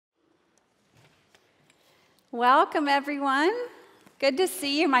Welcome, everyone. Good to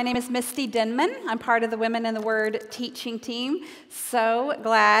see you. My name is Misty Denman. I'm part of the Women in the Word teaching team. So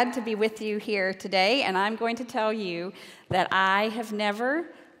glad to be with you here today, and I'm going to tell you that I have never,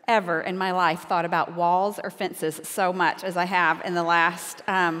 ever in my life thought about walls or fences so much as I have in the last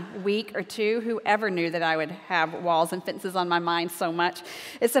week or two. Whoever knew that I would have walls and fences on my mind so much?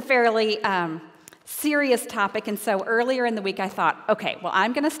 It's a fairly serious topic, and so earlier in the week I thought, okay, well,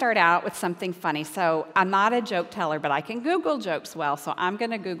 I'm going to start out with something funny. So I'm not a joke teller, but I can Google jokes well, so I'm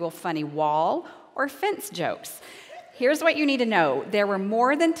going to Google funny wall or fence jokes. Here's what you need to know. There were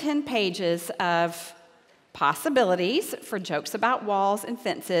more than 10 pages of possibilities for jokes about walls and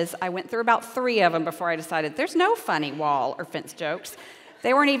fences. I went through about 3 of them before I decided there's no funny wall or fence jokes.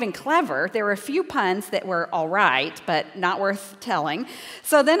 They weren't even clever. There were a few puns that were all right, but not worth telling.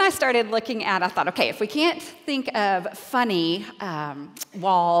 So then I started looking at, I thought, okay, if we can't think of funny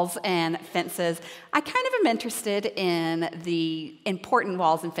walls and fences, I kind of am interested in the important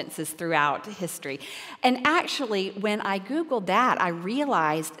walls and fences throughout history. And actually, when I Googled that, I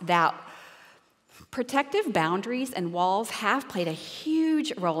realized that protective boundaries and walls have played a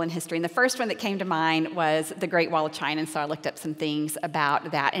huge role in history. And the first one that came to mind was the Great Wall of China, and so I looked up some things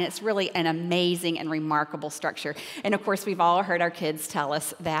about that. And it's really an amazing and remarkable structure. And of course, we've all heard our kids tell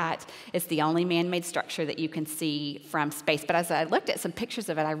us that it's the only man-made structure that you can see from space. But as I looked at some pictures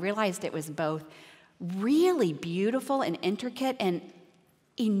of it, I realized it was both really beautiful and intricate and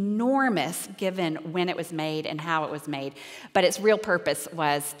enormous given when it was made and how it was made. But its real purpose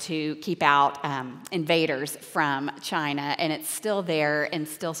was to keep out invaders from China, and it's still there and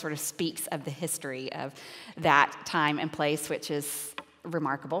still sort of speaks of the history of that time and place, which is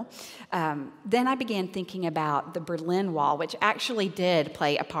remarkable. Then I began thinking about the Berlin Wall, which actually did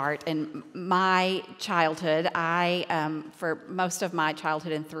play a part in my childhood. For most of my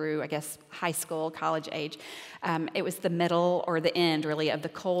childhood and through, I guess, high school, college age, it was the middle or the end, really, of the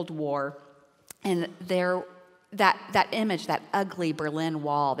Cold War. And that image, that ugly Berlin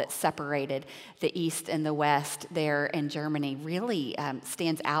Wall that separated the East and the West there in Germany really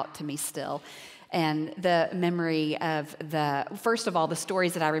stands out to me still. And the memory of first of all, the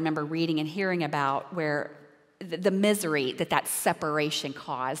stories that I remember reading and hearing about where the misery that separation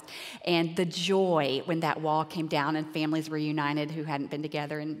caused, and the joy when that wall came down and families were united who hadn't been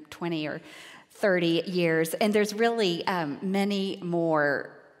together in 20 or 30 years. And there's really many more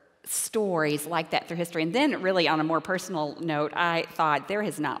stories like that through history. And then really on a more personal note, I thought there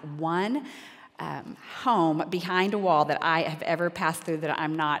is not one home behind a wall that I have ever passed through that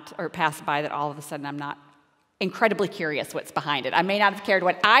I'm not, or passed by that all of a sudden I'm not incredibly curious what's behind it. I may not have cared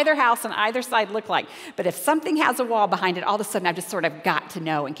what either house on either side looked like, but if something has a wall behind it, all of a sudden I've just sort of got to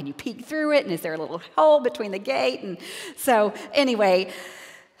know, and can you peek through it, and is there a little hole between the gate? And so anyway,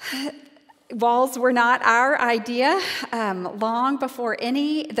 walls were not our idea. Long before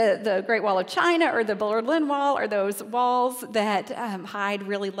the Great Wall of China or the Berlin Wall or those walls that hide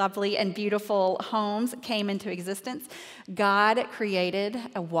really lovely and beautiful homes came into existence, God created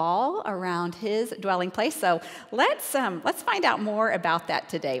a wall around his dwelling place. So let's find out more about that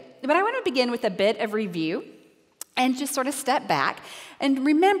today. But I want to begin with a bit of review and just sort of step back and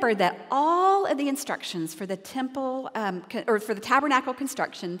remember that all of the instructions for the temple or for the tabernacle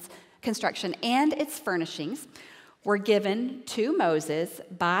construction and its furnishings were given to Moses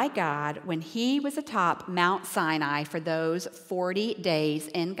by God when he was atop Mount Sinai for those 40 days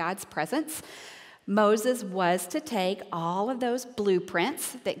in God's presence. Moses was to take all of those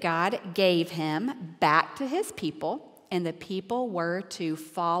blueprints that God gave him back to his people, and the people were to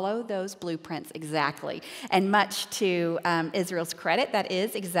follow those blueprints exactly. And much to Israel's credit, that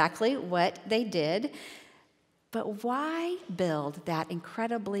is exactly what they did. But why build that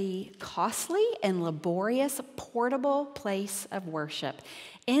incredibly costly and laborious portable place of worship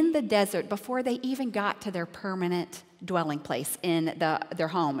in the desert before they even got to their permanent dwelling place in their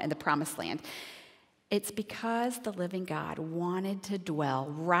home in the Promised Land? It's because the living God wanted to dwell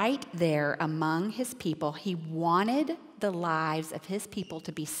right there among his people. He wanted the lives of his people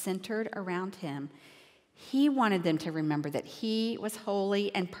to be centered around him. He wanted them to remember that he was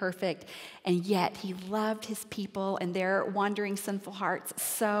holy and perfect, and yet he loved his people and their wandering sinful hearts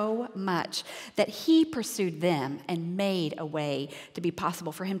so much that he pursued them and made a way to be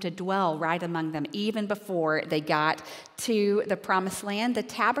possible for him to dwell right among them even before they got to the Promised Land. The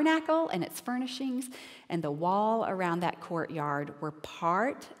tabernacle and its furnishings and the wall around that courtyard were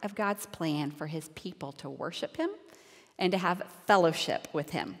part of God's plan for his people to worship him and to have fellowship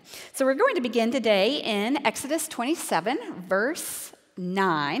with him. So we're going to begin today in Exodus 27, verse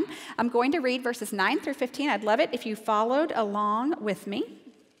 9. I'm going to read verses 9 through 15. I'd love it if you followed along with me.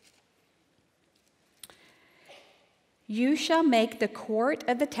 You shall make the court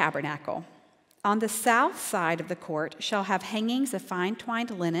of the tabernacle. On the south side of the court shall have hangings of fine twined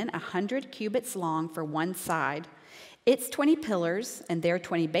linen, 100 cubits long for one side. Its 20 pillars and their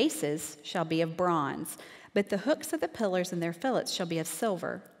 20 bases shall be of bronze, but the hooks of the pillars and their fillets shall be of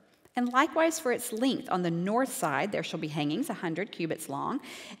silver. And likewise for its length, on the north side there shall be hangings 100 cubits long,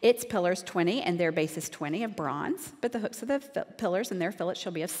 its pillars 20 and their bases 20 of bronze, but the hooks of the pillars and their fillets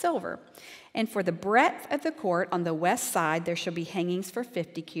shall be of silver. And for the breadth of the court on the west side there shall be hangings for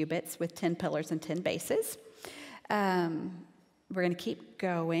 50 cubits with 10 pillars and 10 bases. We're going to keep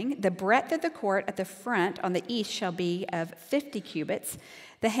going. The breadth of the court at the front on the east shall be of 50 cubits.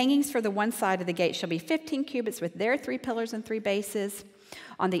 The hangings for the one side of the gate shall be 15 cubits with their 3 pillars and 3 bases.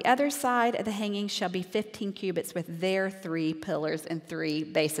 On the other side of the hangings shall be 15 cubits with their 3 pillars and 3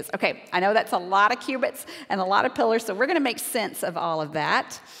 bases. Okay, I know that's a lot of cubits and a lot of pillars, so we're going to make sense of all of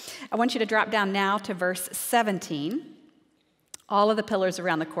that. I want you to drop down now to verse 17. All of the pillars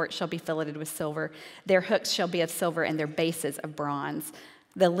around the court shall be filleted with silver. Their hooks shall be of silver and their bases of bronze.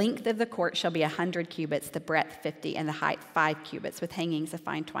 The length of the court shall be 100 cubits, the breadth 50, and the height 5 cubits, with hangings of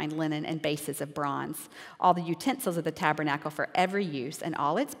fine twined linen and bases of bronze. All the utensils of the tabernacle for every use, and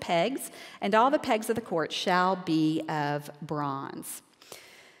all its pegs, and all the pegs of the court shall be of bronze.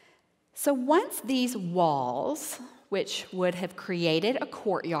 So once these walls, which would have created a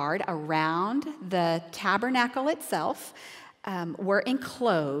courtyard around the tabernacle itself, were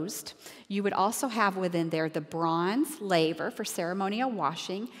enclosed, you would also have within there the bronze laver for ceremonial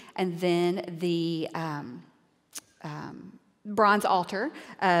washing, and then the bronze altar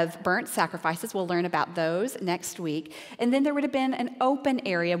of burnt sacrifices. We'll learn about those next week. And then there would have been an open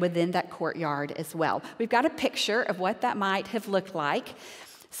area within that courtyard as well. We've got a picture of what that might have looked like.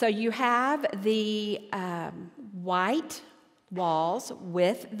 So you have the white walls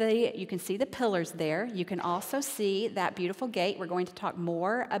with you can see the pillars there. You can also see that beautiful gate. We're going to talk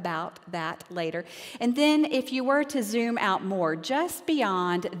more about that later. And then if you were to zoom out more, just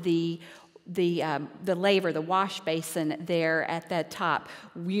beyond the laver, the wash basin there at the top,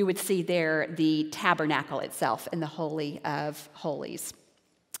 you would see there the tabernacle itself and the Holy of Holies.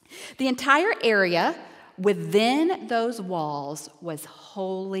 The entire area within those walls was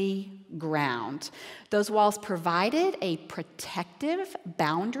holy ground. Those walls provided a protective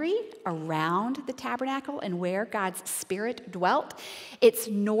boundary around the tabernacle and where God's Spirit dwelt. It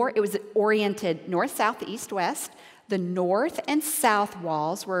was oriented north, south, east, west. The north and south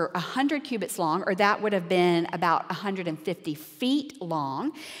walls were 100 cubits long, or that would have been about 150 feet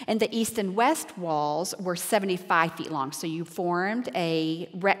long. And the east and west walls were 75 feet long. So you formed a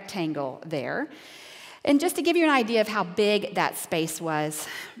rectangle there. And just to give you an idea of how big that space was,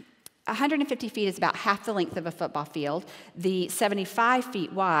 150 feet is about half the length of a football field. The 75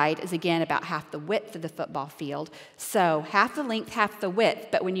 feet wide is, again, about half the width of the football field. So half the length, half the width,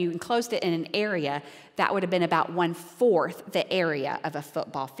 but when you enclosed it in an area, that would have been about 1/4 the area of a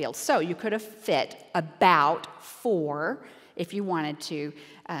football field. So you could have fit about 4, if you wanted to,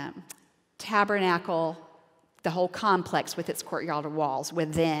 tabernacle the whole complex with its courtyard walls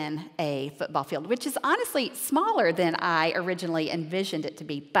within a football field, which is honestly smaller than I originally envisioned it to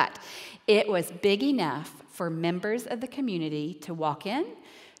be, but it was big enough for members of the community to walk in,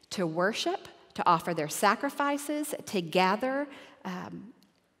 to worship, to offer their sacrifices, to gather,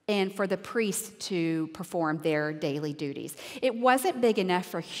 and for the priests to perform their daily duties. It wasn't big enough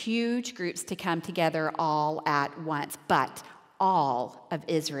for huge groups to come together all at once, but all of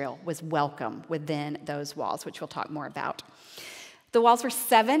Israel was welcome within those walls, which we'll talk more about. The walls were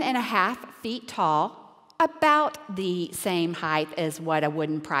 7.5 feet tall, about the same height as what a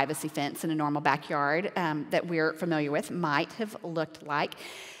wooden privacy fence in a normal backyard that we're familiar with might have looked like.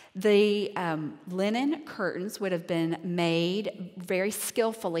 The linen curtains would have been made very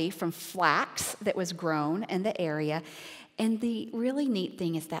skillfully from flax that was grown in the area. And the really neat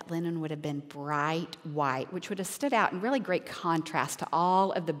thing is that linen would have been bright white, which would have stood out in really great contrast to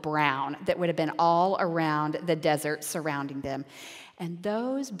all of the brown that would have been all around the desert surrounding them. And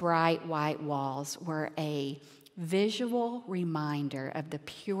those bright white walls were a visual reminder of the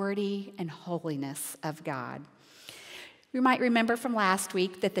purity and holiness of God. You might remember from last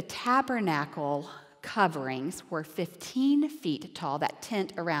week that the tabernacle coverings were 15 feet tall, that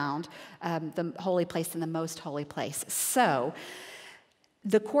tent around the holy place and the most holy place. So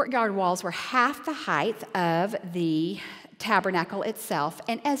the courtyard walls were half the height of the tabernacle itself,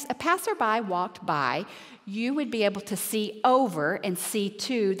 and as a passerby walked by, you would be able to see over and see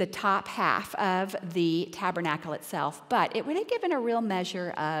to the top half of the tabernacle itself, but it would have given a real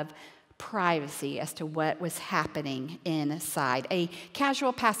measure of privacy as to what was happening inside. A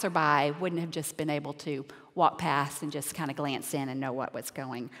casual passerby wouldn't have just been able to walk past and just kind of glance in and know what was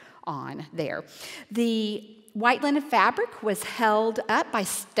going on there. The white linen fabric was held up by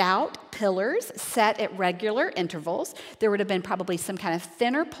stout pillars set at regular intervals. There would have been probably some kind of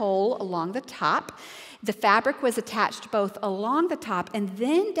thinner pole along the top. The fabric was attached both along the top and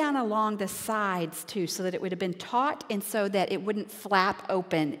then down along the sides too, so that it would have been taut and so that it wouldn't flap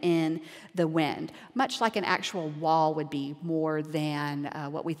open in the wind, much like an actual wall would be, more than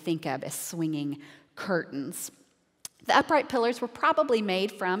what we think of as swinging curtains. The upright pillars were probably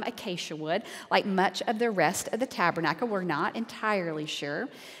made from acacia wood, like much of the rest of the tabernacle. We're not entirely sure.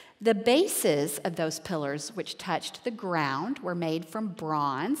 The bases of those pillars, which touched the ground, were made from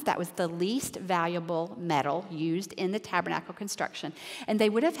bronze. That was the least valuable metal used in the tabernacle construction. And they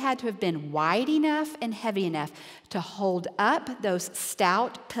would have had to have been wide enough and heavy enough to hold up those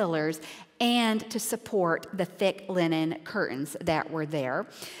stout pillars and to support the thick linen curtains that were there.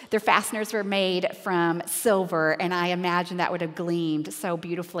 Their fasteners were made from silver, and I imagine that would have gleamed so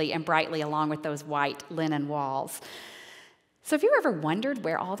beautifully and brightly along with those white linen walls. So have you ever wondered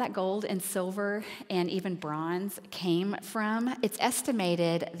where all that gold and silver and even bronze came from? It's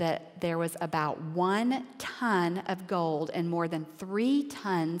estimated that there was about 1 ton of gold and more than 3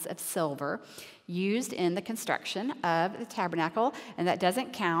 tons of silver used in the construction of the tabernacle, and that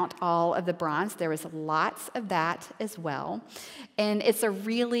doesn't count all of the bronze. There was lots of that as well. And it's a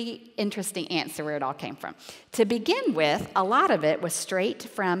really interesting answer where it all came from. To begin with, a lot of it was straight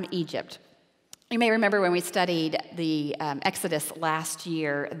from Egypt. You may remember when we studied the Exodus last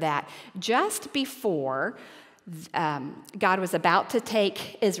year that just before God was about to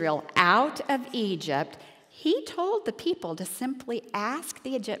take Israel out of Egypt, he told the people to simply ask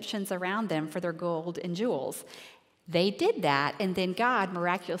the Egyptians around them for their gold and jewels. They did that, and then God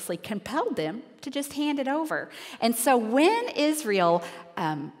miraculously compelled them to just hand it over. And so when Israel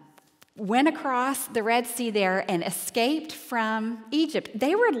went across the Red Sea there and escaped from Egypt,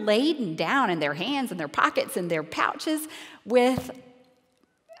 they were laden down in their hands and their pockets and their pouches with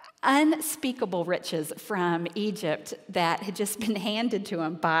unspeakable riches from Egypt that had just been handed to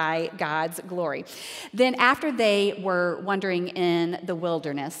them by God's glory. Then after they were wandering in the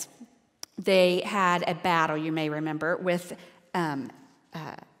wilderness, they had a battle, you may remember, with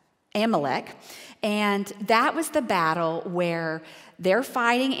Amalek. And that was the battle where they're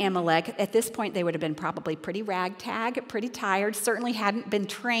fighting Amalek. At this point, they would have been probably pretty ragtag, pretty tired, certainly hadn't been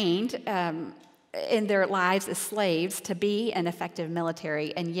trained in their lives as slaves to be an effective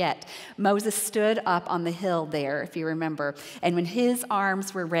military. And yet, Moses stood up on the hill there, if you remember. And when his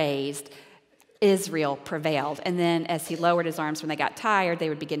arms were raised, Israel prevailed. And then as he lowered his arms when they got tired, they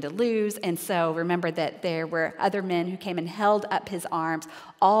would begin to lose. And so remember that there were other men who came and held up his arms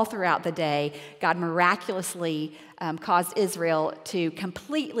all throughout the day. God miraculously caused Israel to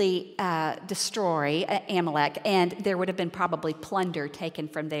completely destroy Amalek, and there would have been probably plunder taken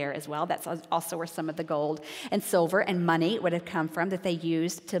from there as well. That's also where some of the gold and silver and money would have come from that they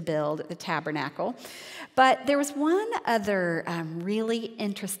used to build the tabernacle. But there was one other really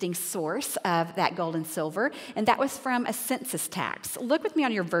interesting source of that gold and silver, and that was from a census tax. Look with me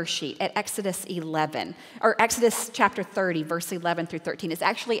on your verse sheet at Exodus 11, or Exodus chapter 30, verse 11 through 13. It's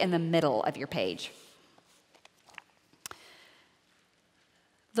actually in the middle of your page.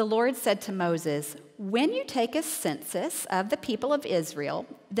 The Lord said to Moses, "When you take a census of the people of Israel,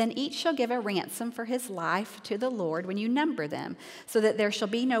 then each shall give a ransom for his life to the Lord when you number them, so that there shall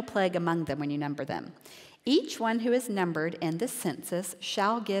be no plague among them when you number them. Each one who is numbered in the census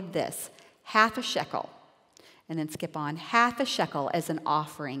shall give this, half a shekel." And then skip on, half a shekel as an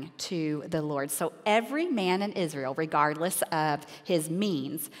offering to the Lord. So every man in Israel, regardless of his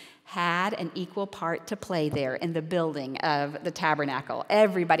means, had an equal part to play there in the building of the tabernacle.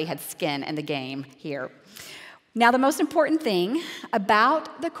 Everybody had skin in the game here. Now, the most important thing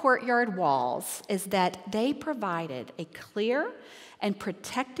about the courtyard walls is that they provided a clear and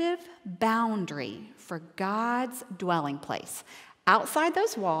protective boundary for God's dwelling place. Outside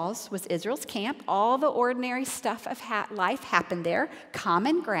those walls was Israel's camp. All the ordinary stuff of life happened there,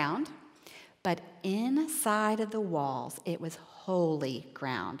 common ground. But inside of the walls, it was holy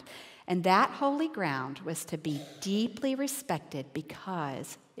ground. And that holy ground was to be deeply respected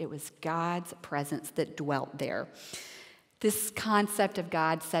because it was God's presence that dwelt there. This concept of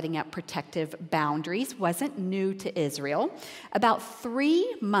God setting up protective boundaries wasn't new to Israel. About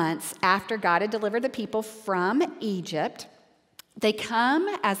 3 months after God had delivered the people from Egypt, They come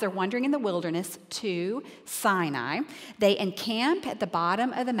as they're wandering in the wilderness to Sinai. They encamp at the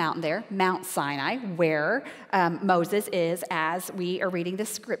bottom of the mountain there, Mount Sinai, where Moses is as we are reading the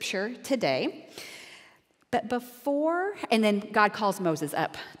scripture today. But and then God calls Moses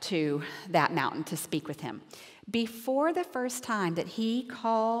up to that mountain to speak with him. Before the first time that he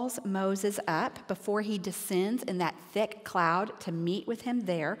calls Moses up, before he descends in that thick cloud to meet with him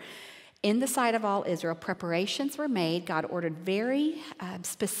there, in the sight of all Israel, preparations were made. God ordered very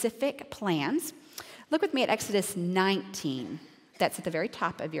specific plans. Look with me at Exodus 19. That's at the very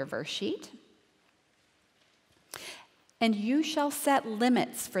top of your verse sheet. And you shall set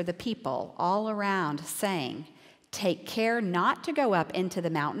limits for the people all around, saying, take care not to go up into the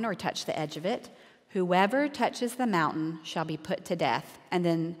mountain or touch the edge of it. Whoever touches the mountain shall be put to death. And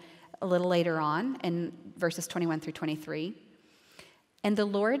then a little later on in verses 21 through 23, and the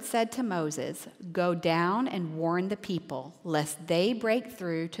Lord said to Moses, go down and warn the people, lest they break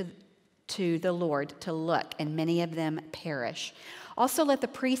through to the Lord to look, and many of them perish. Also let the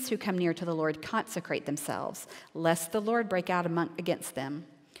priests who come near to the Lord consecrate themselves, lest the Lord break out against them.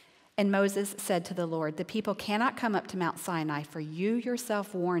 And Moses said to the Lord, the people cannot come up to Mount Sinai, for you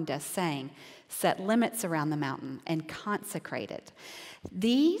yourself warned us, saying, set limits around the mountain and consecrate it.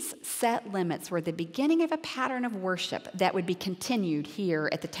 These set limits were the beginning of a pattern of worship that would be continued here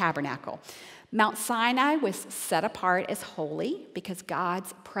at the tabernacle. Mount Sinai was set apart as holy because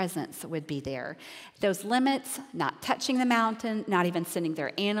God's presence would be there. Those limits, not touching the mountain, not even sending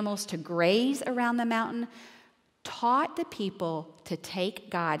their animals to graze around the mountain, taught the people to take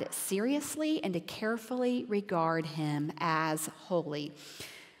God seriously and to carefully regard him as holy.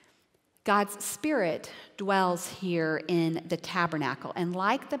 God's Spirit dwells here in the tabernacle, and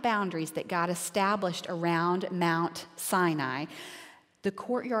like the boundaries that God established around Mount Sinai, the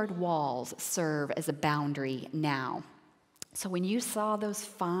courtyard walls serve as a boundary now. So when you saw those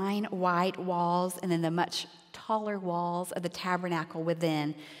fine white walls and then the much taller walls of the tabernacle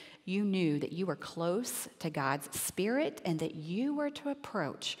within, you knew that you were close to God's Spirit and that you were to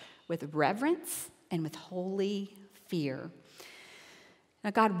approach with reverence and with holy fear. Now,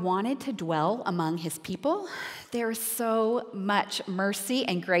 God wanted to dwell among his people. There is so much mercy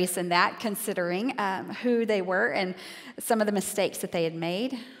and grace in that, considering who they were and some of the mistakes that they had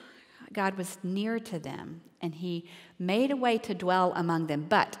made. God was near to them, and he made a way to dwell among them.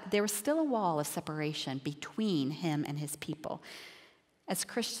 But there was still a wall of separation between him and his people. As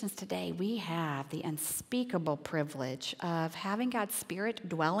Christians today, we have the unspeakable privilege of having God's Spirit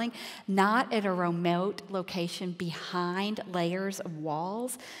dwelling not at a remote location behind layers of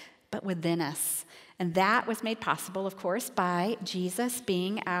walls, but within us. And that was made possible, of course, by Jesus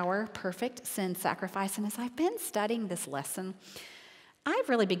being our perfect sin sacrifice. And as I've been studying this lesson, I've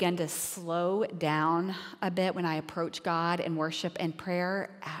really begun to slow down a bit when I approach God in worship and prayer.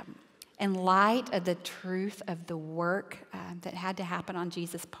 In light of the truth of the work that had to happen on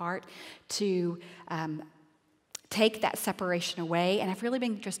Jesus' part to take that separation away. And I've really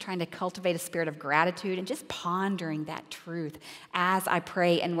been just trying to cultivate a spirit of gratitude and just pondering that truth as I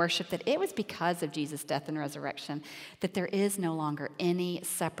pray and worship, that it was because of Jesus' death and resurrection that there is no longer any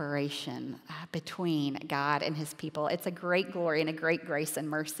separation between God and his people. It's a great glory and a great grace and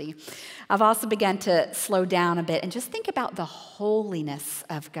mercy. I've also begun to slow down a bit and just think about the holiness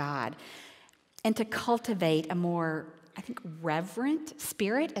of God and to cultivate a more, I think, reverent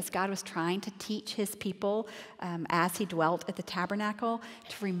spirit as God was trying to teach his people as he dwelt at the tabernacle,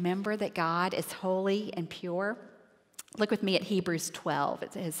 to remember that God is holy and pure. Look with me at Hebrews 12.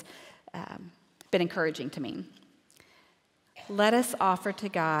 It has been encouraging to me. Let us offer to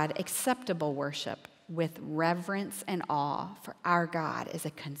God acceptable worship with reverence and awe, for our God is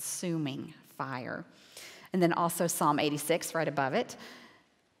a consuming fire. And then also Psalm 86 right above it.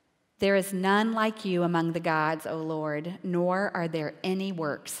 There is none like you among the gods, O Lord, nor are there any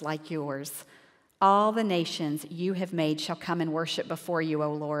works like yours. All the nations you have made shall come and worship before you,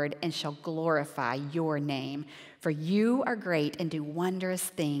 O Lord, and shall glorify your name. For you are great and do wondrous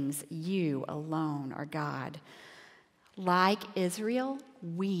things. You alone are God. Like Israel,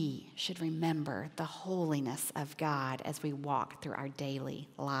 we should remember the holiness of God as we walk through our daily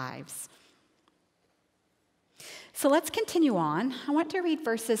lives. So let's continue on. I want to read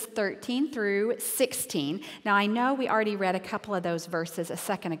verses 13 through 16. Now, I know we already read a couple of those verses a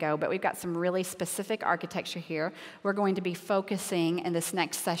second ago, but we've got some really specific architecture here. We're going to be focusing in this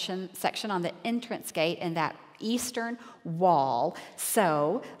next section on the entrance gate and that eastern wall.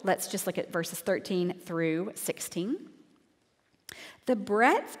 So let's just look at verses 13 through 16. The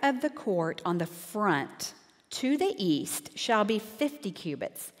breadth of the court on the front to the east shall be 50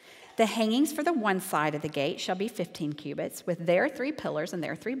 cubits. The hangings for the one side of the gate shall be 15 cubits, with their 3 pillars and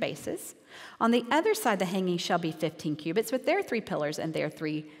their 3 bases. On the other side, the hangings shall be 15 cubits, with their 3 pillars and their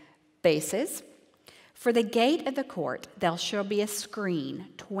 3 bases. For the gate of the court, there shall be a screen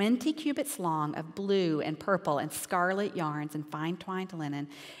 20 cubits long of blue and purple and scarlet yarns and fine twined linen,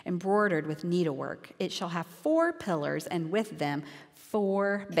 embroidered with needlework. It shall have 4 pillars, and with them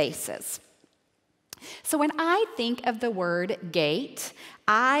 4 bases. So when I think of the word gate,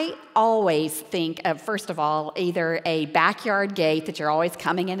 I always think of, first of all, either a backyard gate that you're always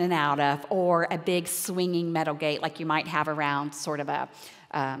coming in and out of, or a big swinging metal gate like you might have around sort of a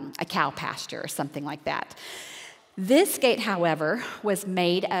cow pasture or something like that. This gate, however, was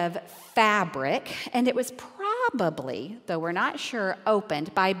made of fabric, and it was probably, though we're not sure,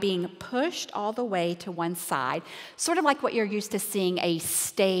 opened by being pushed all the way to one side, sort of like what you're used to seeing a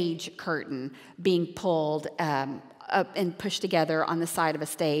stage curtain being pulled up and pushed together on the side of a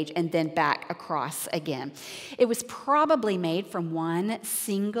stage and then back across again. It was probably made from one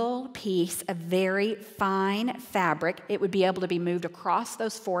single piece of very fine fabric. It would be able to be moved across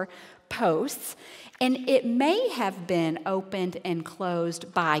those 4 posts, and it may have been opened and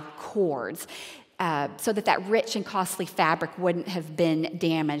closed by cords, so that rich and costly fabric wouldn't have been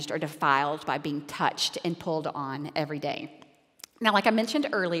damaged or defiled by being touched and pulled on every day. Now, like I mentioned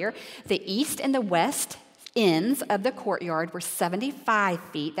earlier, the east and the west ends of the courtyard were 75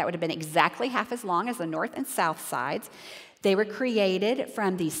 feet. That would have been exactly half as long as the north and south sides. They were created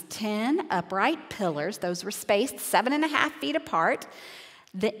from these 10 upright pillars. Those were spaced 7.5 feet apart.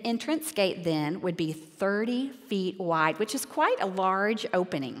 The entrance gate then would be 30 feet wide, which is quite a large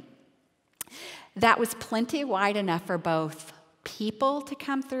opening. That was plenty wide enough for both people to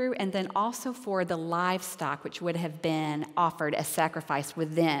come through and then also for the livestock, which would have been offered as sacrifice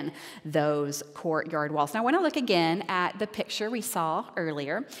within those courtyard walls. Now, I want to look again at the picture we saw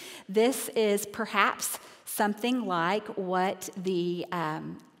earlier. This is perhaps something like what the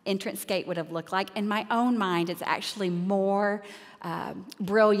entrance gate would have looked like. In my own mind, it's actually more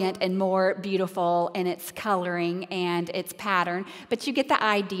brilliant and more beautiful in its coloring and its pattern. But you get the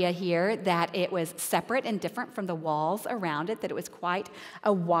idea here that it was separate and different from the walls around it, that it was quite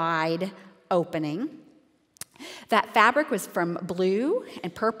a wide opening. That fabric was from blue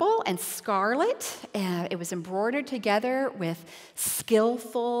and purple and scarlet. It was embroidered together with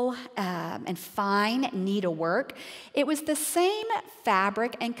skillful and fine needlework. It was the same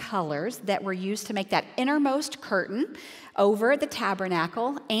fabric and colors that were used to make that innermost curtain over the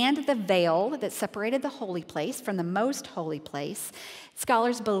tabernacle and the veil that separated the holy place from the most holy place.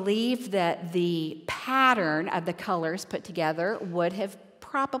 Scholars believe that the pattern of the colors put together would have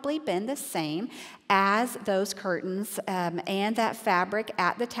probably been the same as those curtains and that fabric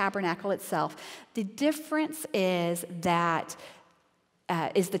at the tabernacle itself. The difference is that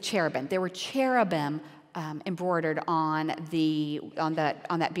is the cherubim. There were cherubim embroidered on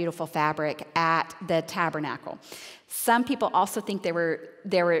that beautiful fabric at the tabernacle. Some people also think there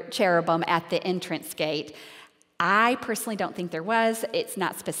were cherubim at the entrance gate. I personally don't think there was. It's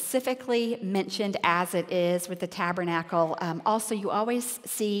not specifically mentioned as it is with the tabernacle. Also, you always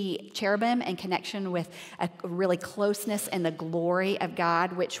see cherubim in connection with a really closeness and the glory of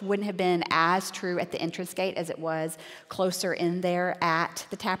God, which wouldn't have been as true at the entrance gate as it was closer in there at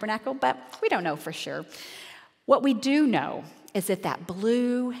the tabernacle, but we don't know for sure. What we do know is that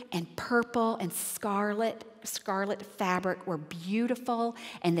blue and purple and scarlet fabric were beautiful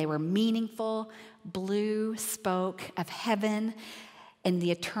and they were meaningful. Blue spoke of heaven and the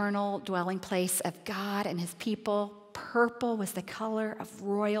eternal dwelling place of God and his people. Purple was the color of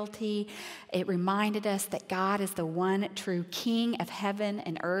royalty. It reminded us that God is the one true King of heaven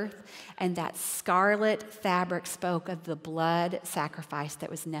and earth, and that scarlet fabric spoke of the blood sacrifice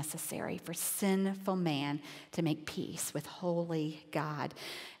that was necessary for sinful man to make peace with holy God.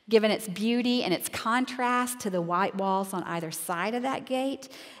 Given its beauty and its contrast to the white walls on either side of that gate,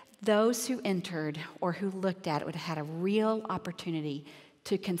 those who entered or who looked at it would have had a real opportunity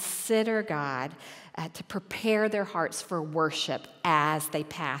to consider God, to prepare their hearts for worship as they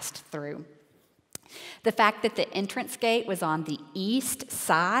passed through. The fact that the entrance gate was on the east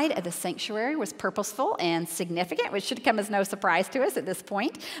side of the sanctuary was purposeful and significant, which should come as no surprise to us at this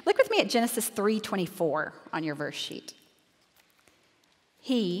point. Look with me at Genesis 3:24 on your verse sheet.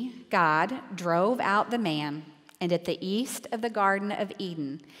 He, God, drove out the man, and at the east of the Garden of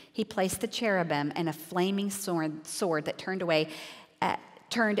Eden, he placed the cherubim and a flaming sword that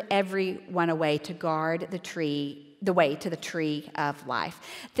turned everyone away to guard the way to the tree of life.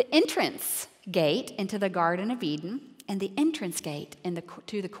 The entrance gate into the Garden of Eden and the entrance gate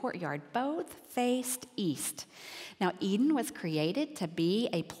to the courtyard both faced east. Now, Eden was created to be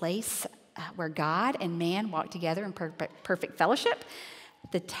a place where God and man walked together in perfect fellowship.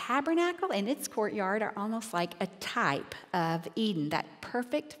 The tabernacle and its courtyard are almost like a type of Eden. That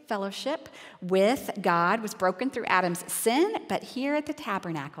perfect fellowship with God was broken through Adam's sin, but here at the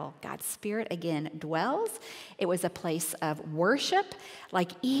tabernacle, God's Spirit again dwells. It was a place of worship.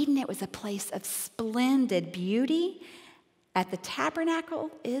 Like Eden, it was a place of splendid beauty. At the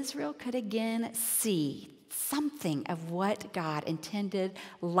tabernacle, Israel could again see something of what God intended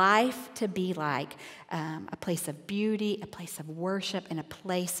life to be like, a place of beauty, a place of worship, and a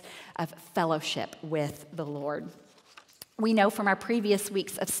place of fellowship with the Lord. We know from our previous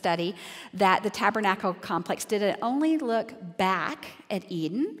weeks of study that the tabernacle complex didn't only look back at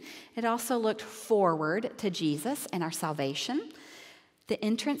Eden, it also looked forward to Jesus and our salvation. The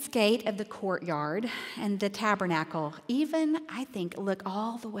entrance gate of the courtyard and the tabernacle even, I think, look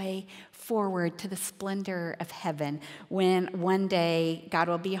all the way forward to the splendor of heaven when one day God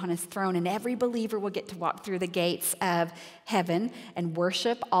will be on his throne and every believer will get to walk through the gates of heaven and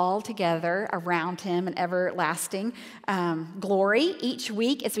worship all together around him in everlasting glory. Each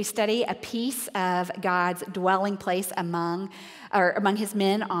week as we study a piece of God's dwelling place among his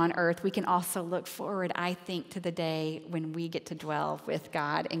men on earth, we can also look forward, I think, to the day when we get to dwell with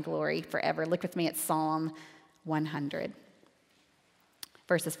God in glory forever. Look with me at Psalm 100,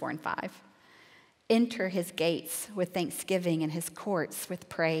 verses 4 and 5. Enter his gates with thanksgiving and his courts with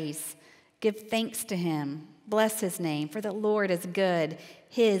praise. Give thanks to him. Bless his name, for the Lord is good.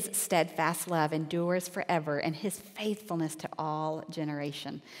 His steadfast love endures forever, and his faithfulness to all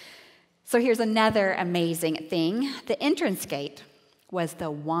generation. So here's another amazing thing. The entrance gate was the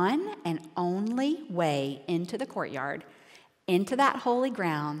one and only way into the courtyard, into that holy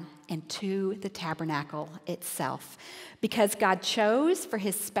ground, and to the tabernacle itself. Because God chose for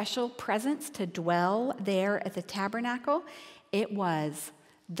his special presence to dwell there at the tabernacle, it was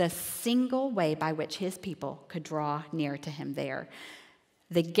the single way by which his people could draw near to him there.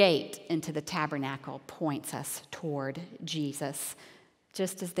 The gate into the tabernacle points us toward Jesus.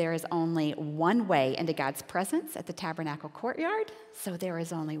 Just as there is only one way into God's presence at the tabernacle courtyard, so there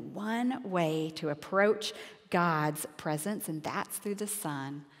is only one way to approach God's presence, and that's through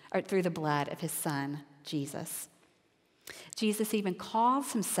the blood of his Son, Jesus. Jesus even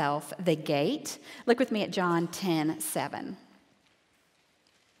calls himself the gate. Look with me at John 10:7.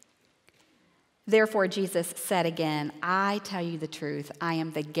 Therefore, Jesus said again, I tell you the truth, I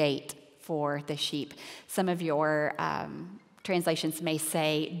am the gate for the sheep. Some of your translations may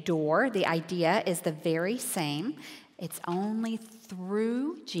say door. The idea is the very same. It's only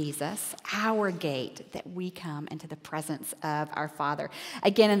through Jesus, our gate, that we come into the presence of our Father.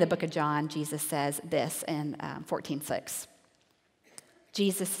 Again, in the book of John, Jesus says this in 14:6.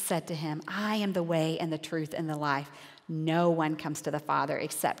 Jesus said to him, I am the way and the truth and the life. No one comes to the Father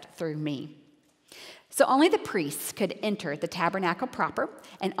except through me. So only the priests could enter the tabernacle proper,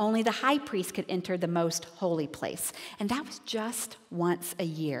 and only the high priest could enter the most holy place. And that was just once a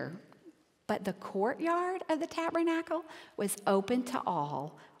year. But the courtyard of the tabernacle was open to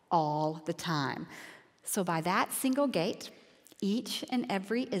all the time. So by that single gate, each and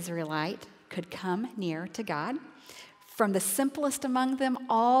every Israelite could come near to God. From the simplest among them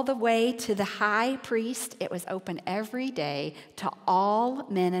all the way to the high priest, it was open every day to all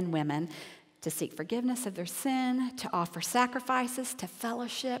men and women to seek forgiveness of their sin, to offer sacrifices, to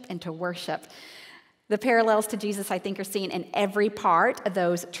fellowship, and to worship. The parallels to Jesus, I think, are seen in every part of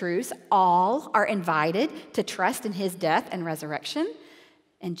those truths. All are invited to trust in his death and resurrection.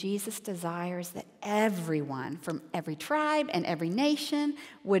 And Jesus desires that everyone from every tribe and every nation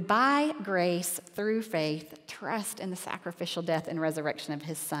would, by grace, through faith, trust in the sacrificial death and resurrection of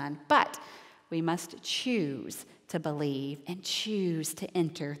his Son. But we must choose to believe and choose to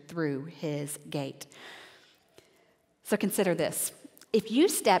enter through his gate. So consider this. If you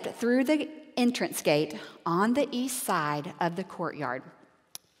stepped through the entrance gate on the east side of the courtyard,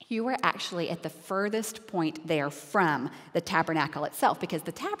 you were actually at the furthest point there from the tabernacle itself, because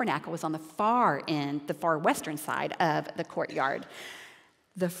the tabernacle was on the far end, the far western side of the courtyard.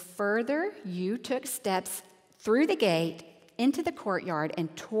 The further you took steps through the gate into the courtyard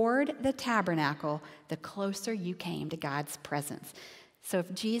and toward the tabernacle, the closer you came to God's presence. So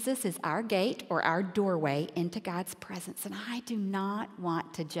if Jesus is our gate or our doorway into God's presence, and I do not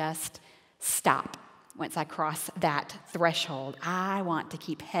want to just stop once I cross that threshold, I want to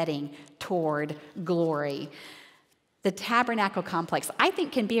keep heading toward glory. The tabernacle complex, I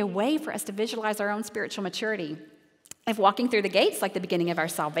think, can be a way for us to visualize our own spiritual maturity. If walking through the gates, like the beginning of our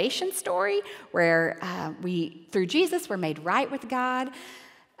salvation story, where through Jesus, we're made right with God,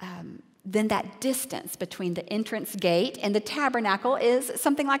 then that distance between the entrance gate and the tabernacle is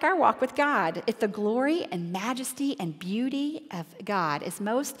something like our walk with God. If the glory and majesty and beauty of God is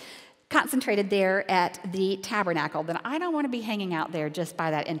most concentrated there at the tabernacle, then I don't want to be hanging out there just by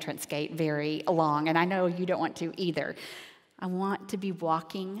that entrance gate very long, and I know you don't want to either. I want to be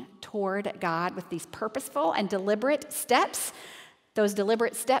walking toward God with these purposeful and deliberate steps, those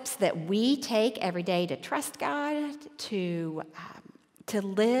deliberate steps that we take every day to trust God, to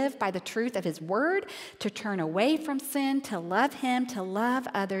live by the truth of His Word, to turn away from sin, to love Him, to love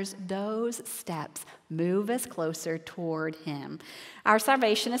others. Those steps move us closer toward Him. Our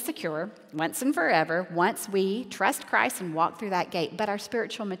salvation is secure once and forever once we trust Christ and walk through that gate. But our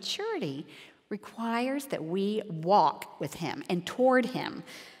spiritual maturity requires that we walk with Him and toward Him.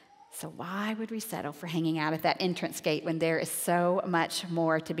 So why would we settle for hanging out at that entrance gate when there is so much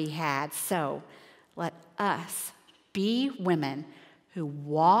more to be had? So let us be women who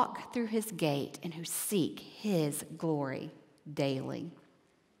walk through His gate and who seek His glory daily.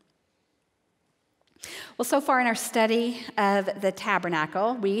 Well, so far in our study of the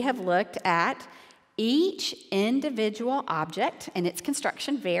tabernacle, we have looked at each individual object and its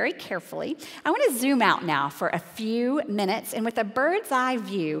construction very carefully. I want to zoom out now for a few minutes, and with a bird's eye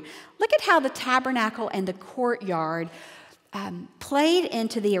view, look at how the tabernacle and the courtyard played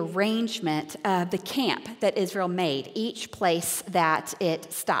into the arrangement of the camp that Israel made, each place that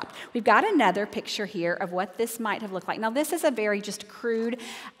it stopped. We've got another picture here of what this might have looked like. Now, this is a very just crude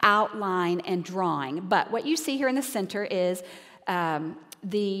outline and drawing, but what you see here in the center is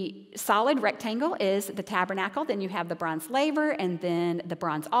the solid rectangle is the tabernacle, then you have the bronze laver, and then the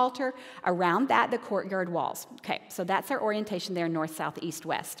bronze altar. Around that, the courtyard walls. Okay, so that's our orientation there, north, south, east,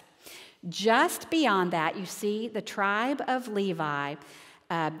 west. Just beyond that, you see the tribe of Levi.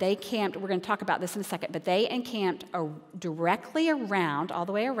 They camped, we're going to talk about this in a second, but they encamped directly around, all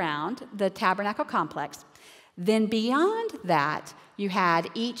the way around the tabernacle complex. Then beyond that, you had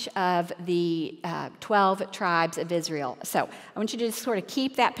each of the 12 tribes of Israel. So I want you to just sort of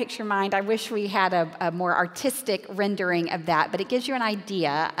keep that picture in mind. I wish we had a more artistic rendering of that, but it gives you an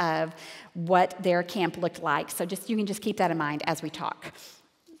idea of what their camp looked like. So you can just keep that in mind as we talk.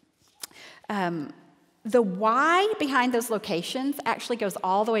 The why behind those locations actually goes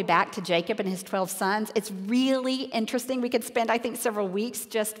all the way back to Jacob and his 12 sons. It's really interesting. We could spend, I think, several weeks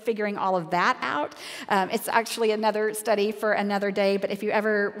just figuring all of that out. It's actually another study for another day, but if you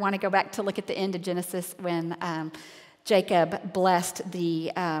ever want to go back to look at the end of Genesis when Jacob blessed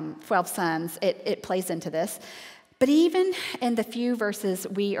the 12 sons, it plays into this. But even in the few verses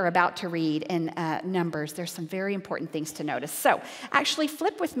we are about to read in Numbers, there's some very important things to notice. So actually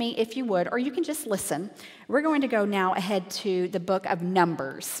flip with me if you would, or you can just listen. We're going to go now ahead to the book of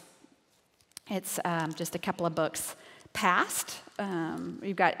Numbers. It's just a couple of books past.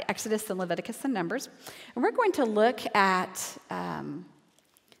 We've got Exodus and Leviticus and Numbers. And we're going to look at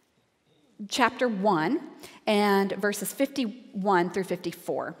chapter 1 and verses 51 through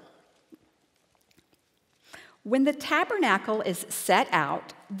 54. When the tabernacle is set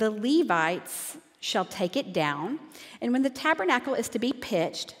out, the Levites shall take it down, and when the tabernacle is to be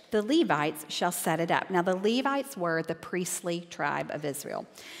pitched, the Levites shall set it up. Now, the Levites were the priestly tribe of Israel.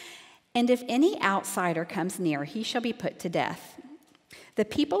 And if any outsider comes near, he shall be put to death. The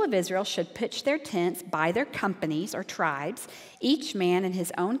people of Israel should pitch their tents by their companies or tribes, each man in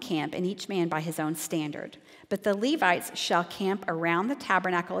his own camp, and each man by his own standard. But the Levites shall camp around the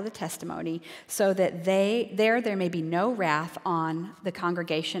tabernacle of the testimony, so that there may be no wrath on the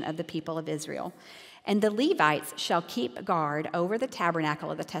congregation of the people of Israel. And the Levites shall keep guard over the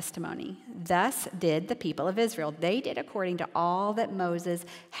tabernacle of the testimony. Thus did the people of Israel. They did according to all that Moses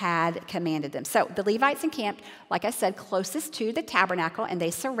had commanded them. So the Levites encamped, like I said, closest to the tabernacle, and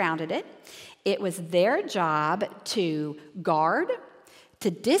they surrounded it. It was their job to guard, to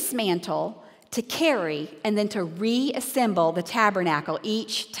dismantle, to carry, and then to reassemble the tabernacle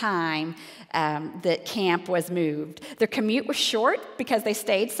each time that camp was moved. Their commute was short because they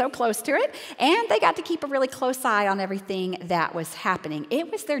stayed so close to it, and they got to keep a really close eye on everything that was happening.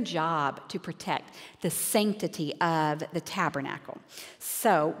 It was their job to protect the sanctity of the tabernacle.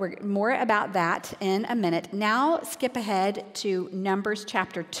 So we're more about that in a minute. Now skip ahead to Numbers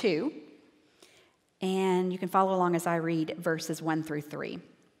chapter 2, and you can follow along as I read verses 1 through 3.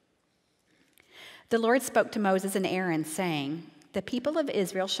 The Lord spoke to Moses and Aaron, saying, "The people of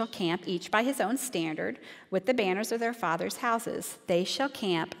Israel shall camp each by his own standard with the banners of their fathers' houses. They shall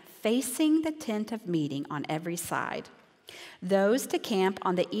camp facing the tent of meeting on every side. Those to camp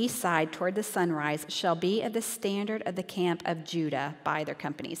on the east side toward the sunrise shall be of the standard of the camp of Judah by their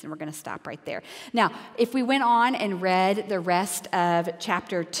companies. And we're going to stop right there. Now, if we went on and read the rest of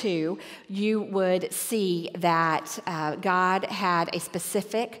chapter 2, you would see that God had a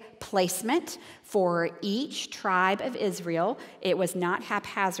specific placement for each tribe of Israel. It was not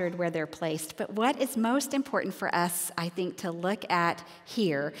haphazard where they're placed. But what is most important for us, I think, to look at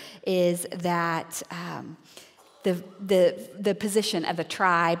here is that the position of the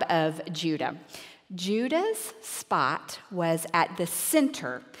tribe of Judah. Judah's spot was at the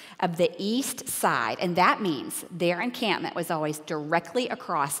center of the east side, and that means their encampment was always directly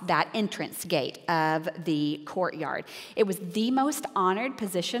across that entrance gate of the courtyard. It was the most honored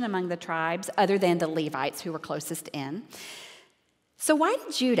position among the tribes, other than the Levites, who were closest in. So why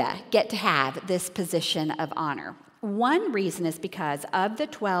did Judah get to have this position of honor? One reason is because of the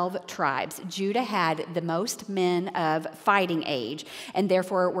 12 tribes, Judah had the most men of fighting age, and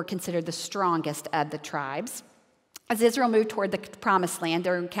therefore were considered the strongest of the tribes. As Israel moved toward the promised land,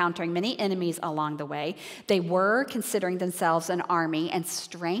 they were encountering many enemies along the way. They were considering themselves an army, and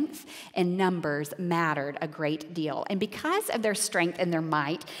strength and numbers mattered a great deal. And because of their strength and their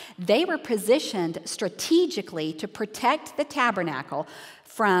might, they were positioned strategically to protect the tabernacle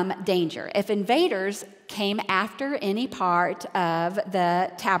from danger. If invaders came after any part of the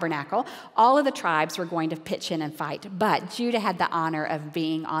tabernacle, all of the tribes were going to pitch in and fight. But Judah had the honor of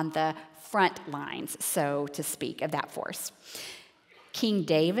being on the front lines, so to speak, of that force. King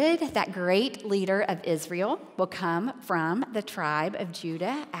David, that great leader of Israel, will come from the tribe of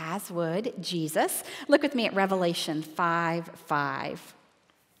Judah, as would Jesus. Look with me at Revelation 5:5.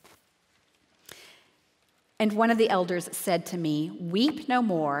 And one of the elders said to me, "Weep no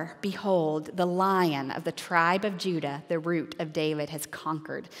more. Behold, the Lion of the tribe of Judah, the root of David, has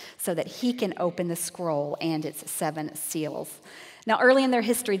conquered, so that he can open the scroll and its 7 seals." Now, early in their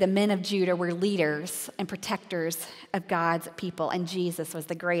history, the men of Judah were leaders and protectors of God's people, and Jesus was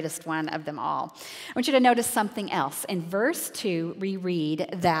the greatest one of them all. I want you to notice something else. In verse 2, we read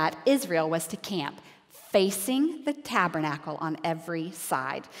that Israel was to camp facing the tabernacle on every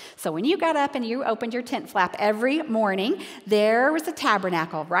side. So when you got up and you opened your tent flap every morning, there was a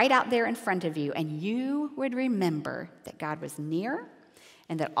tabernacle right out there in front of you, and you would remember that God was near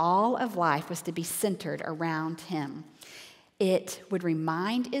and that all of life was to be centered around him. It would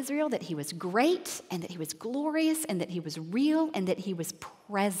remind Israel that he was great and that he was glorious and that he was real and that he was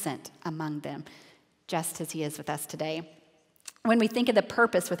present among them, just as he is with us today. When we think of the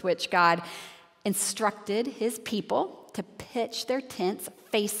purpose with which God instructed his people to pitch their tents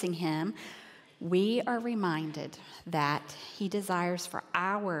facing him, we are reminded that he desires for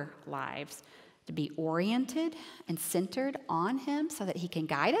our lives to be oriented and centered on him so that he can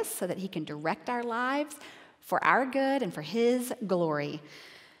guide us, so that he can direct our lives for our good and for his glory.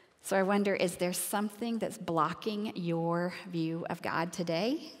 So I wonder, is there something that's blocking your view of God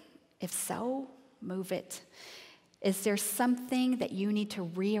today? If so, move it. Is there something that you need to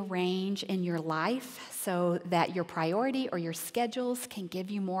rearrange in your life so that your priority or your schedules can give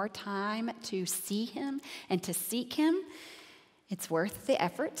you more time to see him and to seek him? It's worth the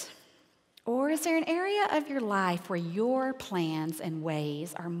effort. Or is there an area of your life where your plans and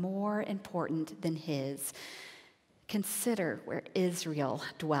ways are more important than his? Consider where Israel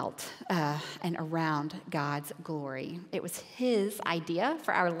dwelt and around God's glory. It was his idea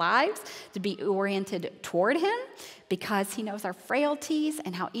for our lives to be oriented toward him because he knows our frailties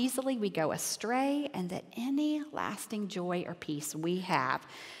and how easily we go astray, and that any lasting joy or peace we have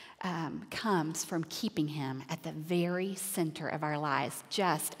comes from keeping him at the very center of our lives,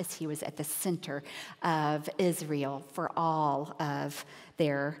 just as he was at the center of Israel for all of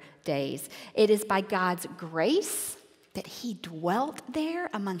their days. It is by God's grace that he dwelt there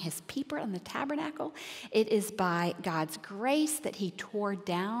among his people in the tabernacle. It is by God's grace that he tore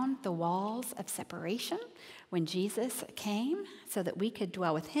down the walls of separation when Jesus came so that we could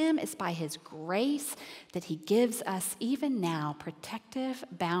dwell with him. It's by his grace that he gives us even now protective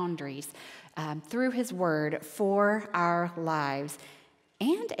boundaries through his word for our lives.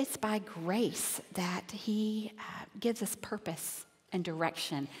 And it's by grace that he gives us purpose and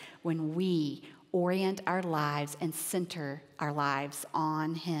direction when we orient our lives and center our lives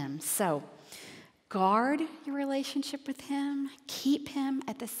on him. So guard your relationship with him. Keep him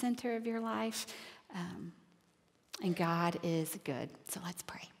at the center of your life. And God is good. So let's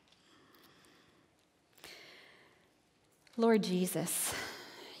pray. Lord Jesus,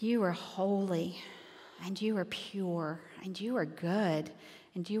 you are holy, and you are pure, and you are good,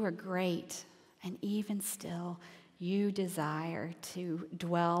 and you are great. And even still, you desire to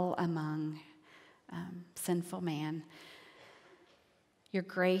dwell among sinful man. Your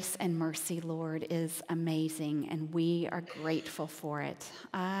grace and mercy, Lord, is amazing, and we are grateful for it.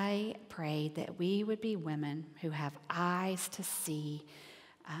 I pray that we would be women who have eyes to see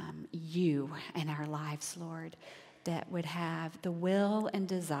you in our lives, Lord, that would have the will and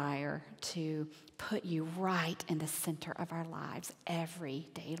desire to put you right in the center of our lives every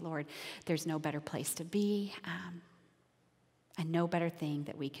day, Lord. There's no better place to be. And no better thing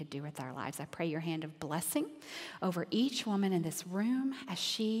that we could do with our lives. I pray your hand of blessing over each woman in this room as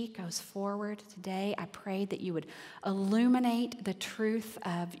she goes forward today. I pray that you would illuminate the truth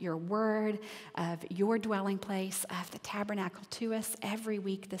of your word, of your dwelling place, of the tabernacle to us every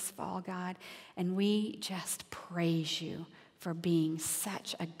week this fall, God. And we just praise you for being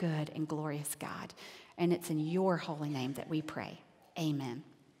such a good and glorious God. And it's in your holy name that we pray. Amen.